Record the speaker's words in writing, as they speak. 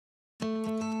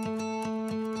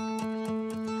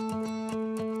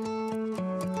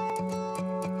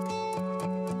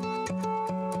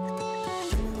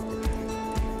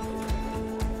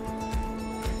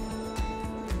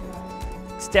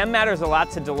STEM matters a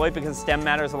lot to Deloitte because STEM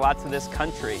matters a lot to this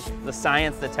country. The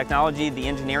science, the technology, the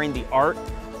engineering, the art,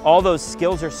 all those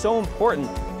skills are so important.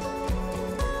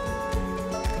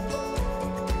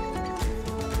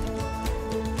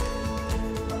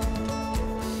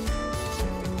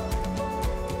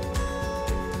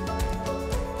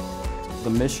 The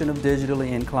mission of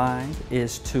Digitally Inclined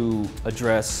is to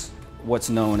address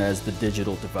what's known as the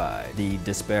digital divide, the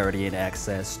disparity in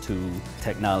access to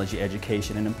technology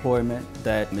education and employment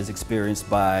that is experienced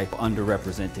by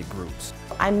underrepresented groups.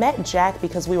 I met Jack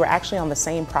because we were actually on the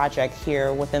same project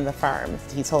here within the firm.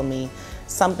 He told me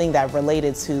something that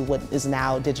related to what is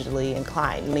now Digitally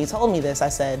Inclined. When he told me this, I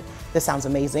said, "This sounds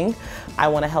amazing. I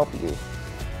want to help you."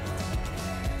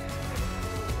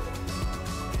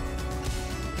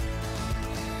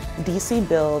 DC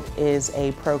Build is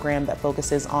a program that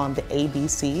focuses on the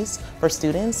ABCs for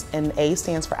students, and A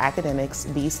stands for academics,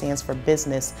 B stands for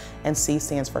business, and C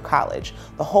stands for college.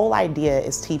 The whole idea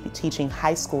is teaching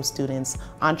high school students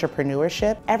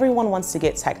entrepreneurship. Everyone wants to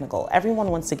get technical,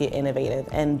 everyone wants to get innovative,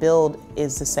 and Build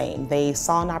is the same. They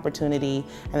saw an opportunity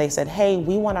and they said, hey,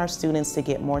 we want our students to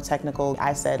get more technical.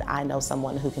 I said, I know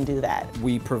someone who can do that.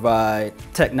 We provide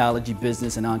technology,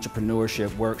 business, and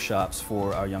entrepreneurship workshops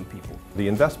for our young people. The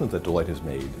investment that Deloitte has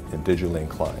made in Digitally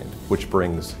Inclined, which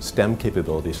brings STEM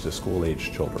capabilities to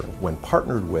school-age children, when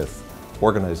partnered with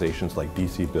organizations like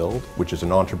DC Build, which is an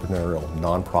entrepreneurial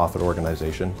nonprofit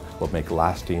organization, will make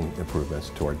lasting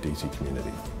improvements to our DC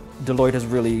community. Deloitte has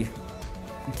really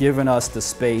given us the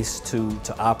space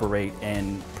to operate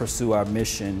and pursue our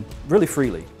mission really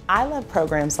freely. I love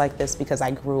programs like this because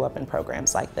I grew up in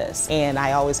programs like this, and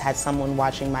I always had someone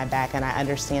watching my back, and I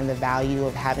understand the value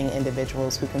of having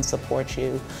individuals who can support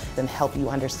you and help you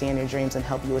understand your dreams and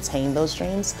help you attain those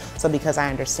dreams. So because I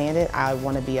understand it, I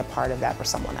want to be a part of that for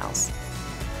someone else.